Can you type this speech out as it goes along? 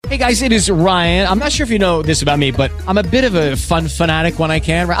Hey guys, it is Ryan. I'm not sure if you know this about me, but I'm a bit of a fun fanatic when I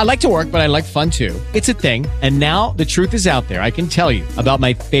can. I like to work, but I like fun too. It's a thing. And now the truth is out there. I can tell you about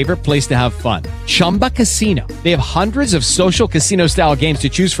my favorite place to have fun. Chumba Casino. They have hundreds of social casino style games to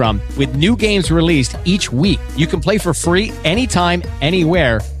choose from with new games released each week. You can play for free anytime,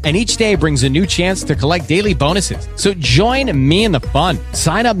 anywhere. And each day brings a new chance to collect daily bonuses. So join me in the fun.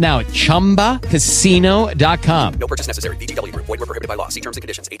 Sign up now at ChumbaCasino.com. No purchase necessary. VGW Group. Void where prohibited by law. See terms and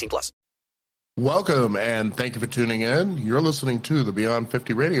conditions. 18+. Welcome, and thank you for tuning in. You're listening to the Beyond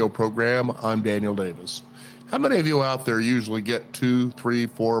 50 radio program. I'm Daniel Davis. How many of you out there usually get 2, 3,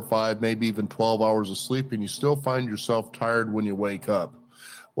 4, 5, maybe even 12 hours of sleep, and you still find yourself tired when you wake up?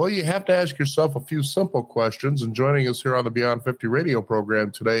 Well, you have to ask yourself a few simple questions, and joining us here on the Beyond 50 radio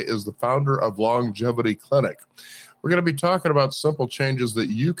program today is the founder of Longevity Clinic. We're going to be talking about simple changes that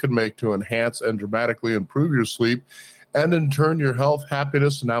you can make to enhance and dramatically improve your sleep, and in turn, your health,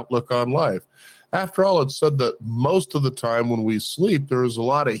 happiness, and outlook on life. After all, it's said that most of the time when we sleep, there is a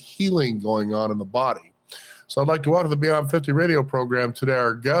lot of healing going on in the body. So I'd like to welcome to the Beyond 50 radio program today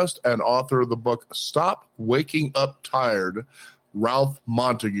our guest and author of the book, Stop Waking Up Tired, Ralph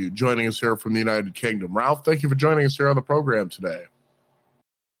Montague, joining us here from the United Kingdom. Ralph, thank you for joining us here on the program today.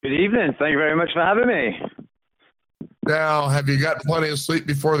 Good evening. Thank you very much for having me. Now, have you gotten plenty of sleep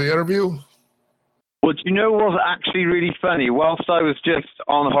before the interview? Well, do you know what was actually really funny? Whilst I was just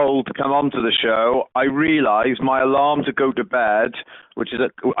on hold to come onto the show, I realised my alarm to go to bed, which is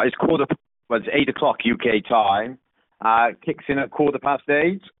it's 8 o'clock UK time, kicks in at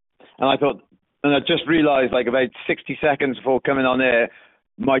 8:15. And I thought, and I just realised like about 60 seconds before coming on air,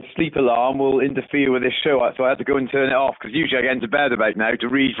 my sleep alarm will interfere with this show. So I had to go and turn it off because usually I get into bed about now to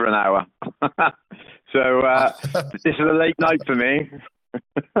read for an hour. So this is a late night for me.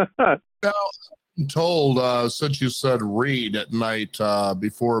 Now, I'm told, since you said read at night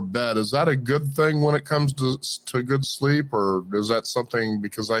before bed, is that a good thing when it comes to good sleep, or is that something,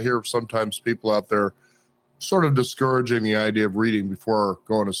 because I hear sometimes people out there sort of discouraging the idea of reading before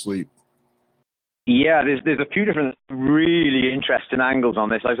going to sleep? Yeah, there's a few different really interesting angles on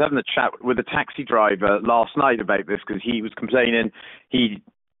this. I was having a chat with a taxi driver last night about this because he was complaining. He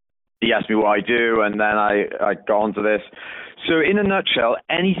asked me what I do, and then I got onto this. So in a nutshell,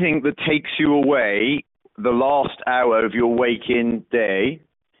 anything that takes you away the last hour of your waking day,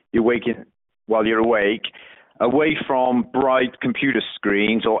 you're waking while you're awake, away from bright computer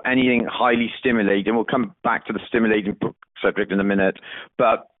screens or anything highly stimulating. We'll come back to the stimulating book subject in a minute.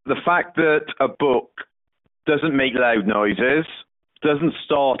 But the fact that a book doesn't make loud noises, doesn't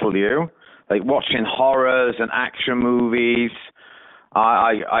startle you, like watching horrors and action movies.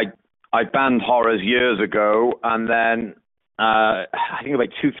 I banned horrors years ago, and then I think about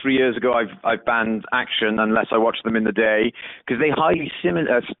 2-3 years ago, I've banned action unless I watch them in the day because they highly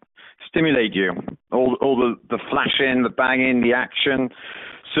stimulate you. All the flashing, the banging, the action.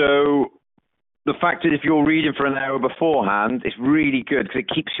 So the fact that if you're reading for an hour beforehand, it's really good because it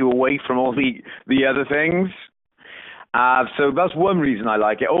keeps you away from all the other things. So that's one reason I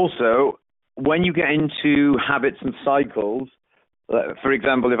like it. Also, when you get into habits and cycles, for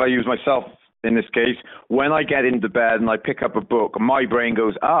example, if I use myself in this case, when I get into bed and I pick up a book, my brain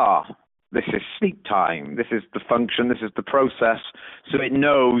goes, this is sleep time. This is the function. This is the process. So it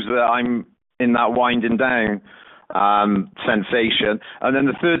knows that I'm in that winding down sensation. And then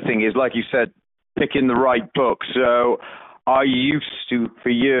the third thing is, like you said, picking the right book. So I used to, for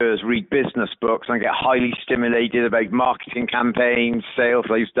years, read business books and get highly stimulated about marketing campaigns, sales.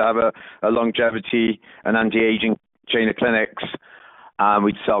 I used to have a longevity and anti-aging chain of clinics.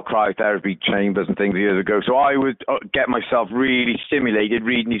 We'd sell cryotherapy chambers and things years ago. So I would get myself really stimulated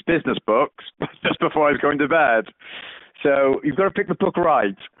reading these business books just before I was going to bed. So you've got to pick the book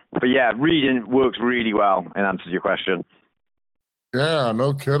right. But yeah, reading works really well in answer to your question. Yeah,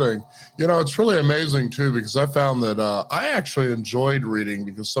 no kidding. You know, it's really amazing, too, because I found that I actually enjoyed reading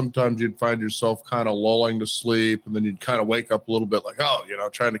because sometimes you'd find yourself kind of lulling to sleep and then you'd kind of wake up a little bit like,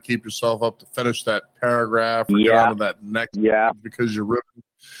 trying to keep yourself up to finish that paragraph or get on to that next page because you're ripping.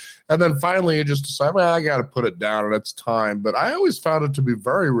 And then finally you just decide, I got to put it down and it's time. But I always found it to be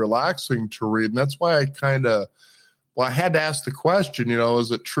very relaxing to read. And that's why I had to ask the question,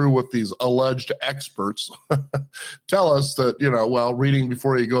 is it true what these alleged experts tell us that, reading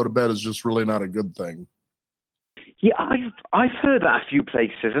before you go to bed is just really not a good thing? Yeah, I've heard that a few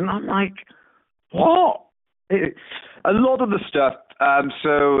places, and I'm like, what? A lot of the stuff, a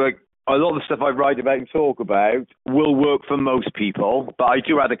lot of the stuff I write about and talk about will work for most people, but I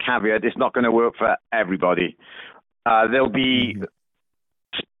do add a caveat, it's not going to work for everybody. There'll be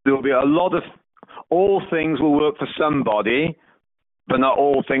a lot of, all things will work for somebody, but not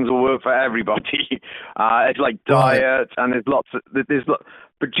all things will work for everybody. It's like diet, and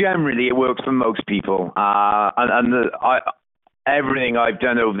but generally it works for most people. Everything I've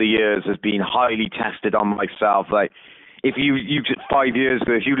done over the years has been highly tested on myself. Like, if you 5 years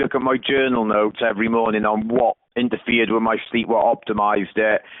ago, if you look at my journal notes every morning on what interfered with my sleep, what optimized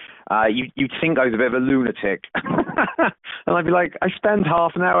it, you'd think I was a bit of a lunatic. And I'd be like, I spend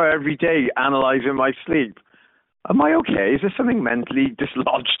half an hour every day analyzing my sleep. Am I okay? Is there something mentally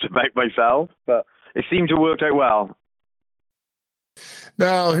dislodged about myself? But it seemed to work out well.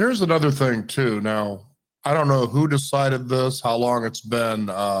 Now, here's another thing, too. Now, I don't know who decided this, how long it's been.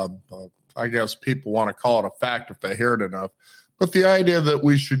 I guess people want to call it a fact if they hear it enough. But the idea that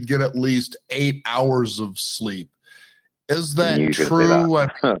we should get at least 8 hours of sleep, is that true? I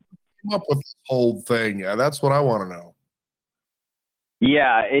came up with this whole thing. Yeah, that's what I want to know.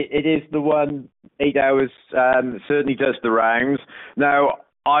 Yeah, it is the one. 8 hours certainly does the rounds. Now,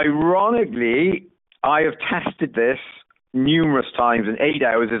 ironically, I have tested this numerous times, and 8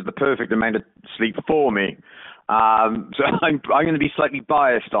 hours is the perfect amount of sleep for me. So I'm going to be slightly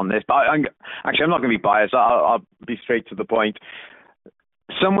biased on this, but I'm not going to be biased. I'll be straight to the point.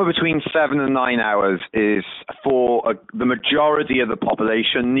 Somewhere between 7 and 9 hours is for the majority of the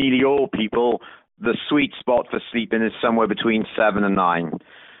population, nearly all people. The sweet spot for sleeping is somewhere between 7 and 9.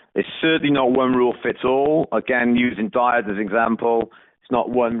 It's certainly not one rule fits all. Again, using diet as an example, it's not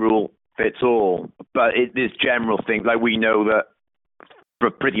one rule fits all, but it is general things. Like, we know that for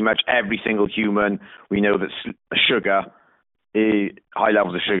pretty much every single human, we know that high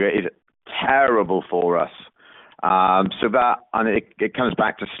levels of sugar is terrible for us. So that, and it comes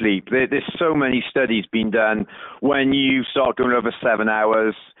back to sleep. There's so many studies being done. When you start going over 7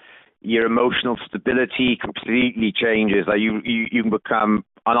 hours, your emotional stability completely changes. Like, you can become,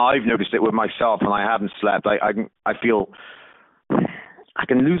 and I've noticed it with myself when I haven't slept. I feel I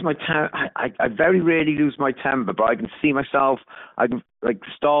can lose my temper. I very rarely lose my temper, but I can see myself. I'm like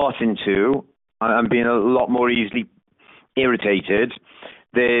starting to. I'm being a lot more easily irritated.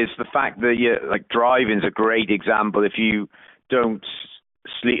 There's the fact that driving is a great example. If you don't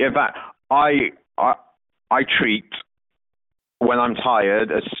sleep, in fact, I treat when I'm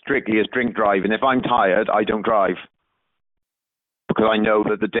tired as strictly as drink driving. If I'm tired, I don't drive, because I know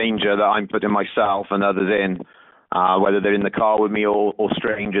that the danger that I'm putting myself and others in, whether they're in the car with me or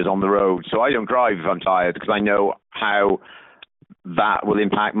strangers on the road. So I don't drive if I'm tired, because I know how that will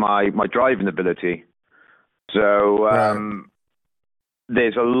impact my driving ability. So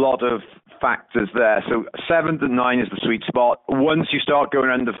there's a lot of factors there. So 7 to 9 is the sweet spot. Once you start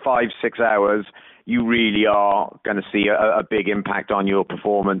going under 5-6 hours, you really are going to see a big impact on your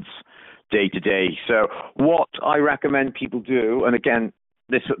performance day to day. So what I recommend people do, and again,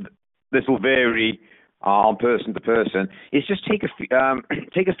 this will vary on person to person, is just take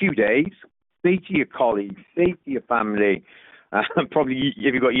a few days, say to your colleagues, say to your family, probably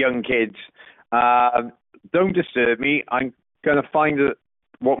if you've got young kids, don't disturb me. I'm going to find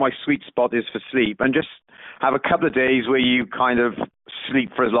what my sweet spot is for sleep, and just have a couple of days where you kind of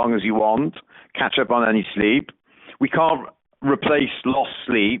sleep for as long as you want, catch up on any sleep. We can't replace lost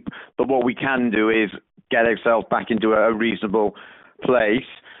sleep, but what we can do is get ourselves back into a reasonable place.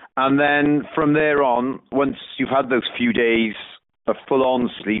 And then from there on, once you've had those few days of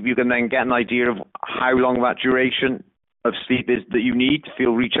full-on sleep, you can then get an idea of how long that duration of sleep is that you need to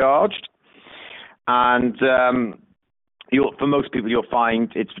feel recharged. And for most people, you'll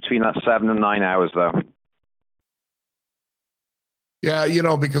find it's between that 7 and 9 hours, though. Yeah,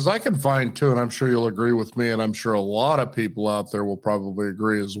 because I can find too, and I'm sure you'll agree with me, and I'm sure a lot of people out there will probably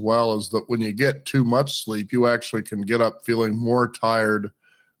agree as well, is that when you get too much sleep, you actually can get up feeling more tired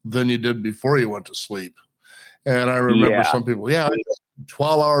than you did before you went to sleep. And I remember some people, I got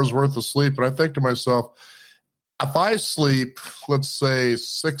 12 hours worth of sleep. And I think to myself, if I sleep, let's say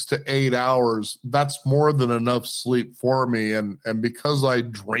 6 to 8 hours, that's more than enough sleep for me. And because I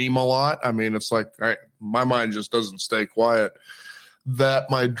dream a lot, I mean, it's like my mind just doesn't stay quiet, that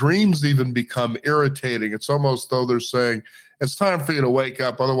my dreams even become irritating. It's almost though they're saying, it's time for you to wake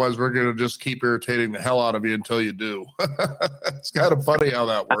up. Otherwise, we're going to just keep irritating the hell out of you until you do. It's kind of funny how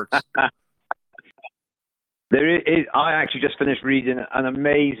that works. I actually just finished reading an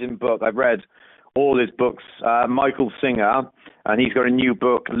amazing book. I've read all his books. Michael Singer, and he's got a new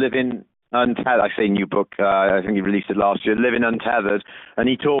book, Living Untethered. I say new book. I think he released it last year, Living Untethered. And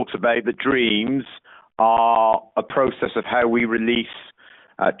he talks about the dreams are a process of how we release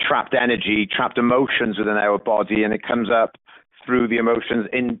trapped energy, trapped emotions within our body, and it comes up through the emotions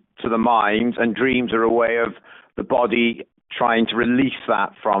into the mind, and dreams are a way of the body trying to release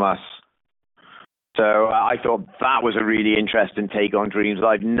that from us. So I thought that was a really interesting take on dreams that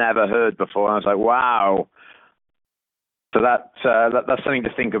I've never heard before. And I was like, wow. So that's something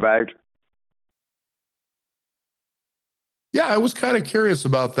to think about. Yeah, I was kind of curious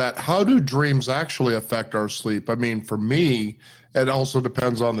about that. How do dreams actually affect our sleep? I mean, for me, it also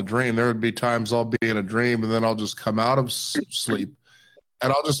depends on the dream. There would be times I'll be in a dream and then I'll just come out of sleep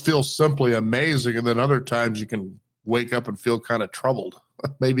and I'll just feel simply amazing. And then other times you can wake up and feel kind of troubled,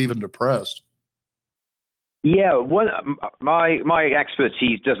 maybe even depressed. Yeah, my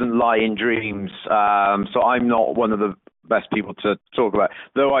expertise doesn't lie in dreams, so I'm not one of the best people to talk about.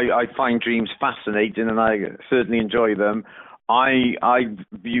 Though I find dreams fascinating and I certainly enjoy them, I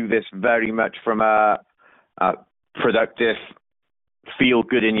view this very much from a productive, feel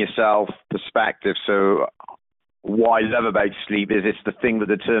good in yourself perspective. So what I love about sleep is it's the thing that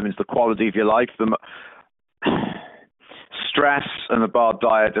determines the quality of your life. Stress and a bad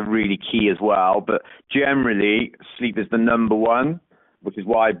diet are really key as well, but generally sleep is the number one, which is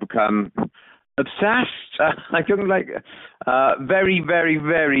why I've become obsessed. I think very, very,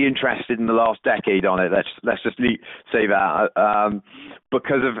 very interested in the last decade on it. Let's just say that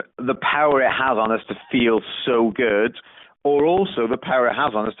because of the power it has on us to feel so good, or also the power it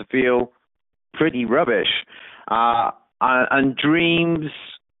has on us to feel pretty rubbish. And dreams,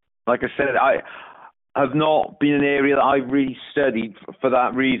 like I said, I have not been an area that I've really studied for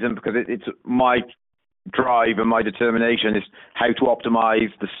that reason, because it's my drive and my determination is how to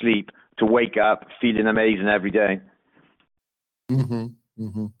optimize the sleep to wake up feeling amazing every day. Mm-hmm,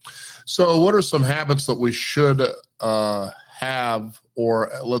 mm-hmm. So what are some habits that we should have,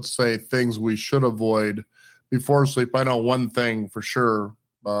 or let's say things we should avoid before sleep? I know one thing for sure,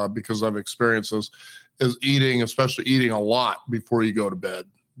 because I've experienced this, is eating, especially eating a lot before you go to bed.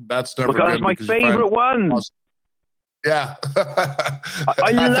 That's never good. That's my favorite one. Yeah.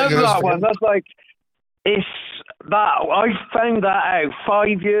 I love that one. That's like, it's that, I found that out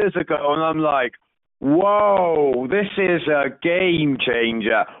 5 years ago and I'm like, whoa, this is a game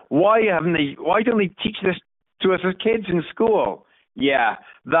changer. Why don't they teach this to us as kids in school? Yeah,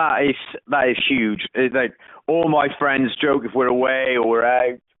 that is huge. It's like all my friends joke if we're away or we're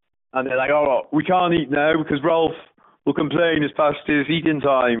out and they're like, oh, we can't eat now because Rolf will complain it's past his eating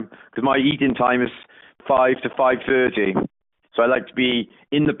time, because my eating time is 5 to 5:30. So I like to be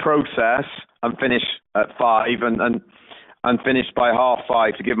in the process and finish at 5 and finish by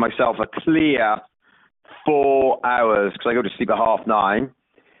 5:30 to give myself a clear 4 hours, because I go to sleep at 9:30.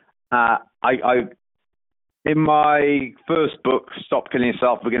 I in my first book, Stop Killing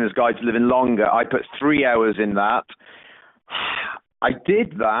Yourself, Beginner's Guide to Living Longer, I put 3 hours in that. I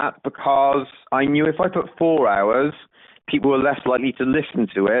did that because I knew if I put 4 hours, people were less likely to listen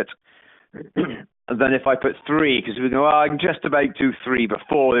to it than if I put 3, because we go, I can just about do 3, but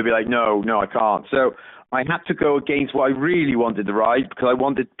 4, they'd be like, no, I can't. So I had to go against what I really wanted to write, because I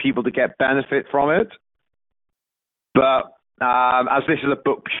wanted people to get benefit from it. But as this is a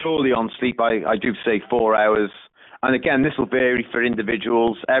book purely on sleep, I do say 4 hours. And again, this will vary for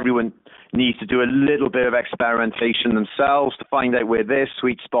individuals. Everyone needs to do a little bit of experimentation themselves to find out where their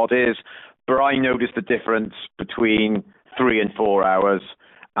sweet spot is. But I noticed the difference between 3 and 4 hours.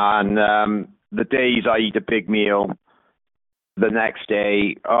 And the days I eat a big meal, the next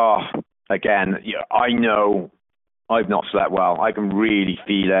day, again, I know I've not slept well. I can really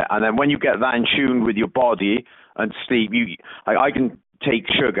feel it. And then when you get that in tune with your body and sleep, I can take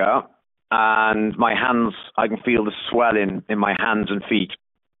sugar and my hands, I can feel the swelling in my hands and feet.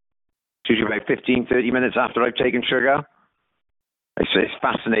 It's usually about 15, 30 minutes after I've taken sugar. It's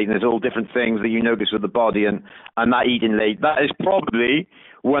fascinating. There's all different things that you notice with the body, and that eating late, that is probably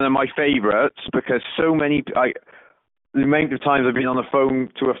one of my favorites, because so many, the amount of times I've been on the phone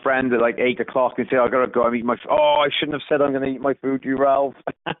to a friend at like 8 o'clock and say, I got to go and eat I shouldn't have said I'm going to eat my food, you Ralph,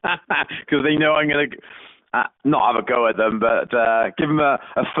 because they know I'm going to not have a go at them, but give them a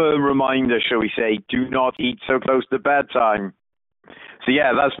firm reminder, shall we say, do not eat so close to bedtime. So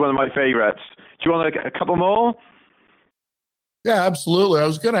yeah, that's one of my favorites. Do you want a couple more? Yeah, absolutely. I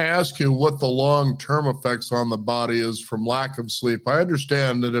was going to ask you what the long-term effects on the body is from lack of sleep. I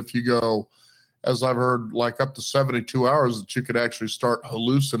understand that if you go, as I've heard, like up to 72 hours, that you could actually start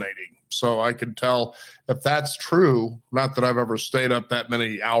hallucinating. So I can tell if that's true, not that I've ever stayed up that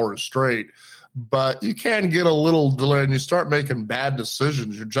many hours straight, but you can get a little delay and you start making bad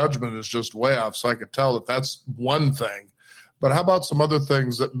decisions. Your judgment is just way off. So I could tell that that's one thing. But how about some other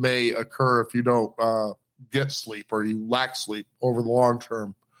things that may occur if you don't get sleep or you lack sleep over the long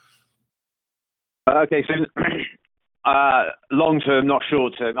term? Okay, so long term, not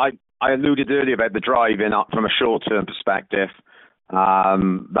short term. I alluded earlier about the driving up from a short term perspective.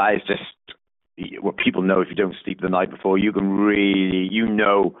 That is just, what people know, if you don't sleep the night before, you can really,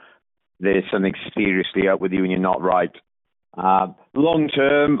 there's something seriously up with you and you're not right. Long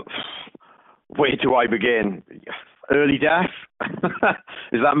term, where do I begin? Early death?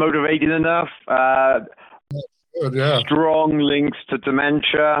 Is that motivating enough? Good, yeah. Strong links to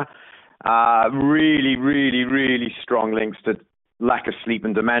dementia. Really, really, really strong links to lack of sleep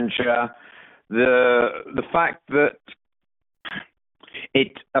and dementia. The fact that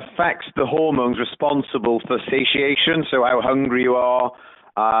it affects the hormones responsible for satiation, so how hungry you are,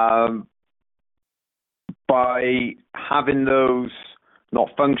 by having those not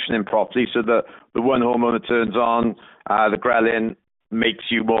functioning properly, so that the one hormone that turns on, the ghrelin, makes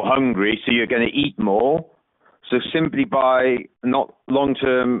you more hungry, so you're going to eat more. So simply by not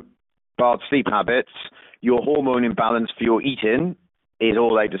long-term bad sleep habits, your hormone imbalance for your eating is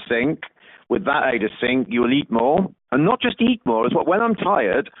all out of sync. With that out of sync, you'll eat more, and not just eat more as well. When I'm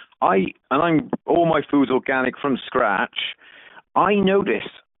tired, all my food's organic from scratch. I notice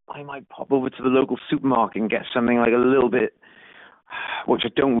I might pop over to the local supermarket and get something like a little bit, which I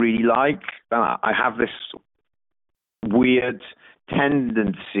don't really like. I have this weird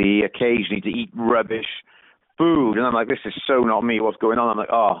tendency occasionally to eat rubbish food, and I'm like, this is so not me. What's going on? I'm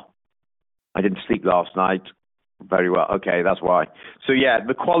like, oh, I didn't sleep last night very well. Okay, that's why. So yeah,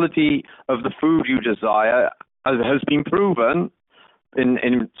 the quality of the food you desire has been proven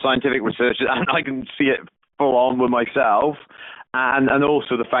in scientific research, and I can see it full on with myself. And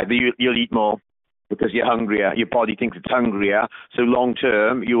also the fact that you'll eat more because you're hungrier. Your body thinks it's hungrier. So long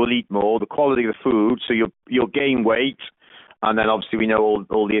term, you will eat more. The quality of the food, so you'll gain weight. And then obviously we know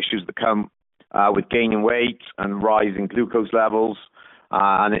all the issues that come with gaining weight and rising glucose levels.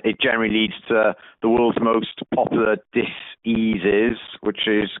 And it generally leads to the world's most popular diseases, which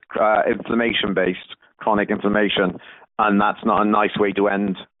is inflammation-based, chronic inflammation. And that's not a nice way to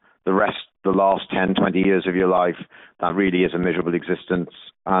end the last 10, 20 years of your life. That really is a miserable existence.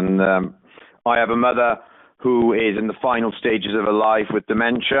 And I have a mother who is in the final stages of her life with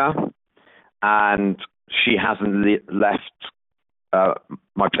dementia, and she hasn't left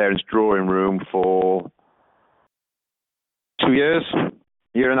my parents' drawing room for 2 years,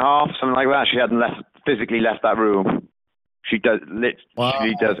 year and a half, something like that. She hadn't physically left that room. She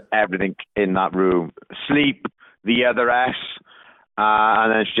literally does everything in that room. Sleep, the other S,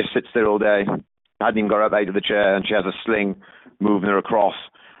 and then she just sits there all day. Hadn't even got up out of the chair, and she has a sling moving her across.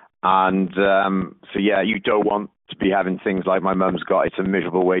 And so, yeah, you don't want to be having things like my mum's got. It's a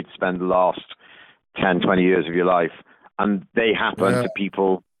miserable way to spend the last 10, 20 years of your life. And they happen to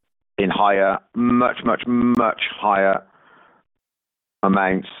people in much, much, much higher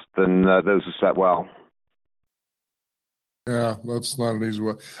amounts than those who slept well. Yeah, that's not an easy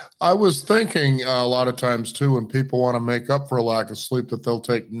way. I was thinking a lot of times too, when people want to make up for a lack of sleep, that they'll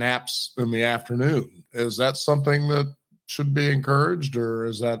take naps in the afternoon. Is that something that should be encouraged, or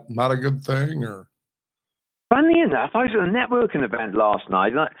is that not a good thing? Or funny enough, I was at a networking event last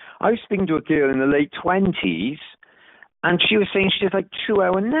night, and I was speaking to a girl in the late 20s, and she was saying she did like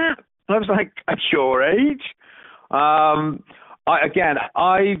 2-hour nap. And I was like, at your age? I've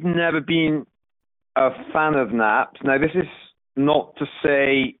never been a fan of naps. Now, this is not to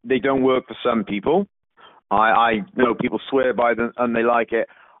say they don't work for some people. I know people swear by them and they like it.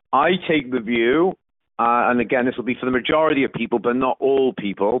 I take the view, and again, this will be for the majority of people, but not all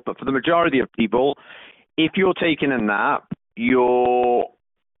people, but for the majority of people, if you're taking a nap, you're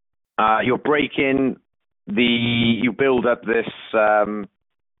breaking you build up this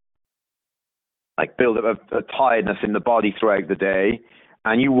build up a tiredness in the body throughout the day,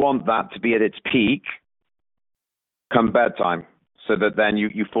 and you want that to be at its peak come bedtime, so that then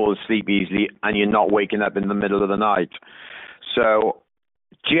you fall asleep easily and you're not waking up in the middle of the night. So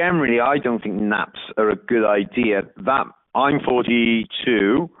generally, I don't think naps are a good idea. That I'm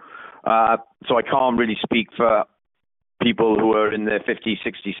 42, so I can't really speak for people who are in their 50s,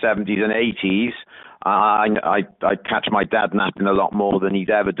 60s, 70s, and 80s. I catch my dad napping a lot more than he's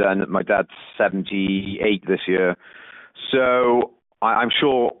ever done. My dad's 78 this year. So I'm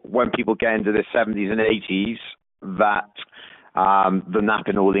sure when people get into their 70s and 80s, that the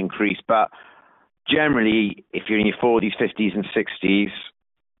napping will increase. But generally, if you're in your 40s, 50s, and 60s,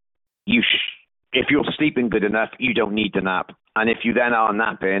 if you're sleeping good enough, you don't need to nap. And if you then are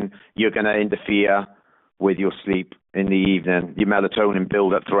napping, you're going to interfere with your sleep in the evening. Your melatonin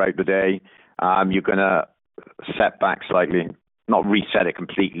build up throughout the day. You're going to set back slightly, not reset it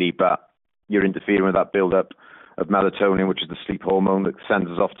completely, but you're interfering with that build up of melatonin, which is the sleep hormone that sends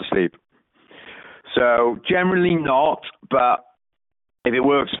us off to sleep. So generally not, but if it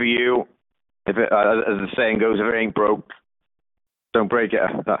works for you, as the saying goes, if it ain't broke, don't break it.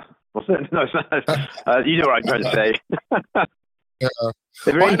 Was it? No, it's not. You know what I'm trying to say. Yeah. If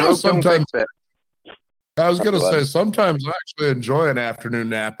it Well, I ain't know broke, don't sometimes fix it. I was going to That's the say one. sometimes I actually enjoy an afternoon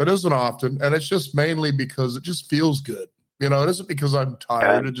nap. It isn't often, and it's just mainly because it just feels good. It isn't because I'm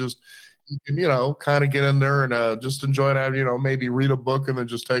tired. It just you can, kind of get in there and just enjoy it. Maybe read a book and then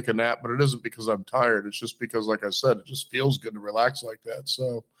just take a nap. But it isn't because I'm tired. It's just because, like I said, it just feels good to relax like that.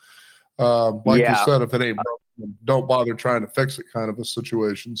 So, like you Yeah. said, if it ain't broken, don't bother trying to fix it, kind of a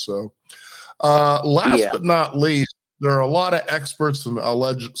situation. So, last Yeah. but not least, there are a lot of experts and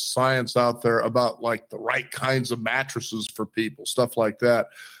alleged science out there about like the right kinds of mattresses for people, stuff like that.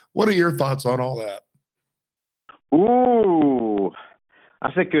 What are your thoughts on all that? Ooh,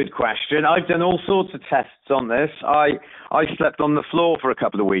 that's a good question. I've done all sorts of tests on this. I slept on the floor for a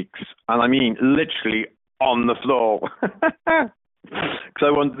couple of weeks, and I mean literally on the floor, because I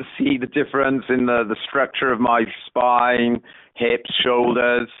wanted to see the difference in the structure of my spine, hips,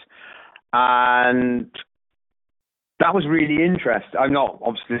 shoulders, and that was really interesting. I'm not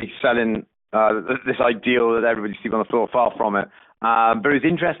obviously selling this ideal that everybody sleep on the floor, far from it. But it was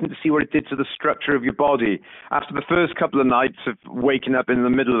interesting to see what it did to the structure of your body. After the first couple of nights of waking up in the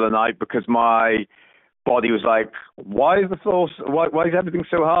middle of the night because my body was like, why is the floor, why is everything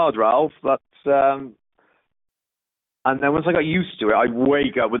so hard, Ralph? And then once I got used to it, I'd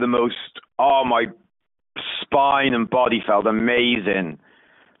wake up with the most, my spine and body felt amazing,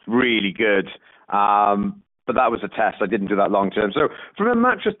 really good. But that was a test. I didn't do that long term. So from a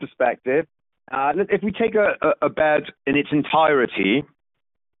mattress perspective, if we take a bed in its entirety,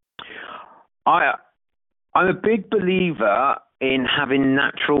 I'm a big believer in having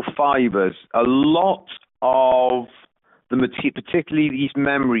natural fibers. A lot of the material, particularly these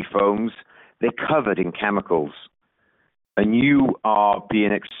memory foams, they're covered in chemicals, and you are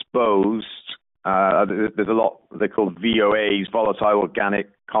being exposed. There's a lot they're called VOAs, volatile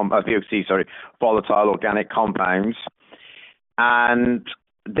organic volatile organic compounds, and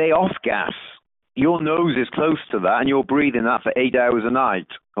they off gas. Your nose is close to that, and you're breathing that for 8 hours a night,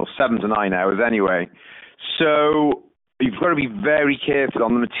 or 7 to 9 hours anyway. So you've got to be very careful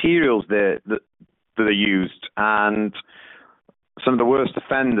on the materials that are used. And some of the worst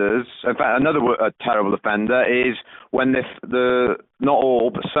offenders, in fact, another terrible offender is when not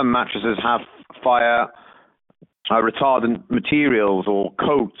all, but some mattresses have fire retardant materials or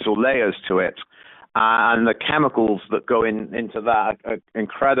coats or layers to it. And the chemicals that go into that are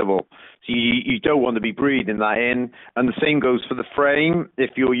incredible. So you don't want to be breathing that in. And the same goes for the frame.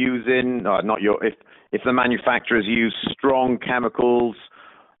 If you're using, if the manufacturers use strong chemicals,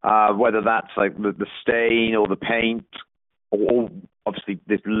 whether that's like the stain or the paint, or obviously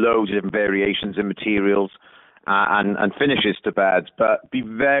there's loads of different variations in materials and finishes to beds. But be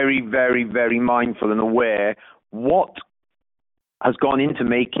very, very, very mindful and aware what has gone into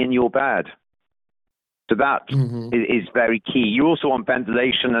making your bed. So that is very key. You also want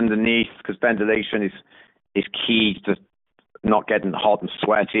ventilation underneath, because ventilation is key to not getting hot and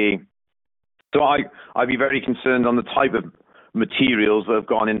sweaty. So I'd be very concerned on the type of materials that have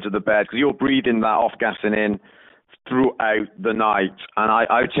gone into the bed, because you're breathing that off-gassing in throughout the night. And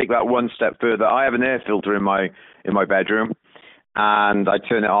I would take that one step further. I have an air filter in my bedroom, and I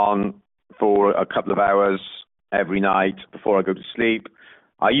turn it on for a couple of hours every night before I go to sleep.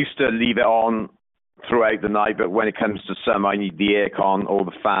 I used to leave it on throughout the night, but when it comes to summer, I need the aircon or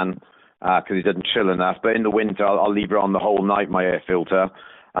the fan because it doesn't chill enough. But in the winter, I'll leave it on the whole night, my air filter,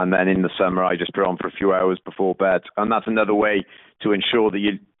 and then in the summer, I just put it on for a few hours before bed. And that's another way to ensure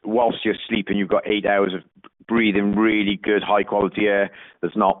that whilst you're sleeping, you've got 8 hours of breathing really good, high-quality air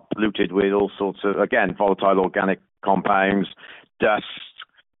that's not polluted with all sorts of, again, volatile organic compounds, dust,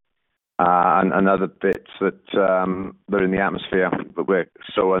 and other bits that are in the atmosphere that we're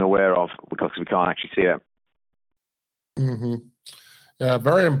so unaware of because we can't actually see it. Mm-hmm. Yeah,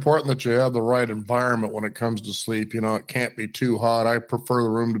 very important that you have the right environment when it comes to sleep. It can't be too hot. I prefer the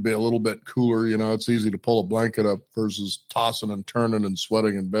room to be a little bit cooler. It's easy to pull a blanket up versus tossing and turning and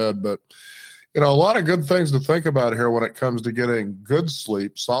sweating in bed. But, a lot of good things to think about here when it comes to getting good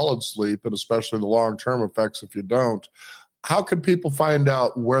sleep, solid sleep, and especially the long-term effects if you don't. How can people find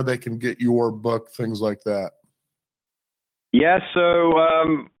out where they can get your book, things like that? Yeah, so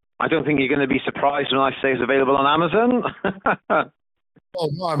I don't think you're going to be surprised when I say it's available on Amazon. Oh,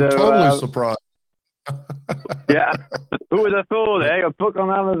 no, I'm totally surprised. Yeah, who would have thought, A book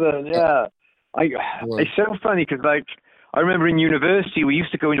on Amazon, yeah. It's so funny because, I remember in university, we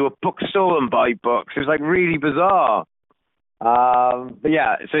used to go into a bookstore and buy books. It was, really bizarre. But,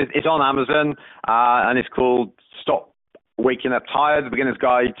 yeah, so it's on Amazon, and it's called Stop Waking Up Tired, The Beginner's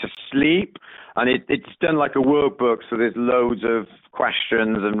Guide to Sleep. And it's done like a workbook, so there's loads of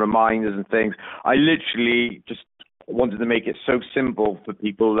questions and reminders and things. I literally just wanted to make it so simple for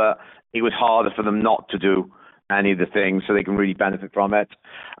people that it was harder for them not to do any of the things, so they can really benefit from it.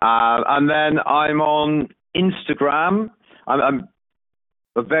 And then I'm on Instagram. I'm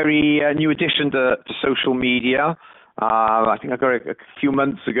a very new addition to social media. I think I got it a few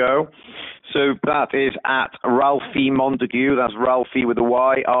months ago. So that is at Ralphie Montague. That's Ralphie with a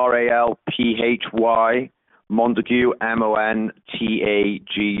Y, Ralphy, Montague,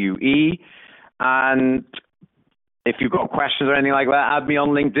 Montague. And if you've got questions or anything like that, add me on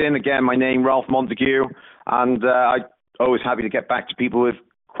LinkedIn. Again, my name, Ralph Montague. And I'm always happy to get back to people with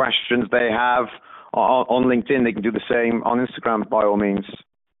questions they have on LinkedIn. They can do the same on Instagram, by all means.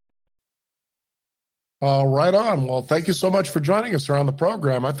 Right on. Well, thank you so much for joining us around the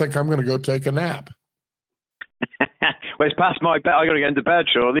program. I think I'm going to go take a nap. Well, it's past my bed. I got to get into bed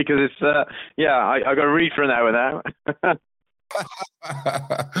shortly because it's, I got to read for an hour now.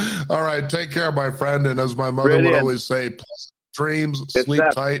 All right. Take care, my friend. And as my mother would always say, pleasant dreams, sleep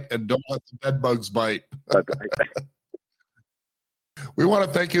tight, and don't let the bed bugs bite. We want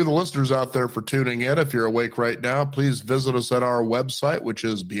to thank you, the listeners out there, for tuning in. If you're awake right now, please visit us at our website, which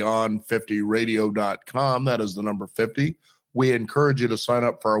is beyond50radio.com. That is the number 50. We encourage you to sign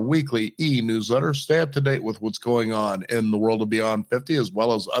up for our weekly e-newsletter. Stay up to date with what's going on in the world of Beyond 50, as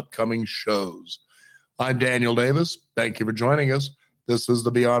well as upcoming shows. I'm Daniel Davis. Thank you for joining us. This is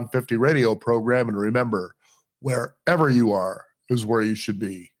the Beyond 50 radio program. And remember, wherever you are is where you should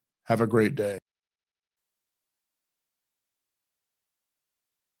be. Have a great day.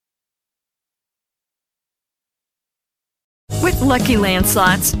 With Lucky Land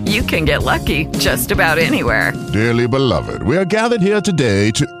Slots, you can get lucky just about anywhere. Dearly beloved, we are gathered here today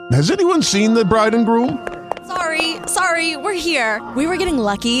to... Has anyone seen the bride and groom? Sorry, we're here. We were getting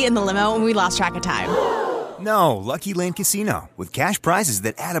lucky in the limo and we lost track of time. No, Lucky Land Casino, with cash prizes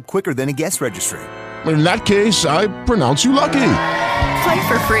that add up quicker than a guest registry. In that case, I pronounce you lucky. Play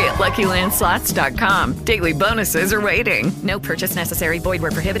for free at LuckyLandSlots.com. Daily bonuses are waiting. No purchase necessary. Void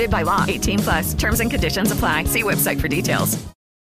where prohibited by law. 18+. Terms and conditions apply. See website for details.